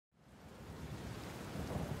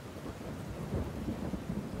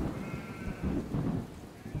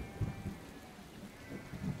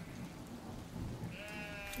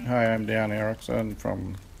Hi, I'm Dan Erickson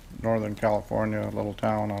from Northern California, a little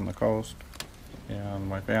town on the coast. And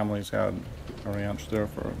my family's had a ranch there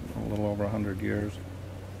for a little over 100 years.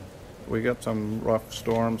 We get some rough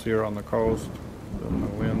storms here on the coast. And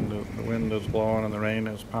the wind is blowing and the rain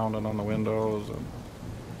is pounding on the windows. And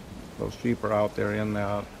those sheep are out there in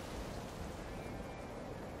that.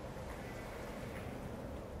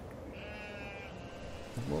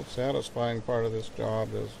 The most satisfying part of this job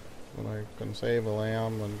is when I can save a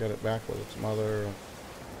lamb and get it back with its mother.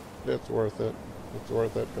 It's worth it. It's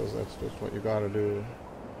worth it because that's just what you gotta do.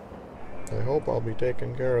 I hope I'll be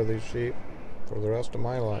taking care of these sheep for the rest of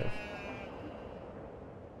my life.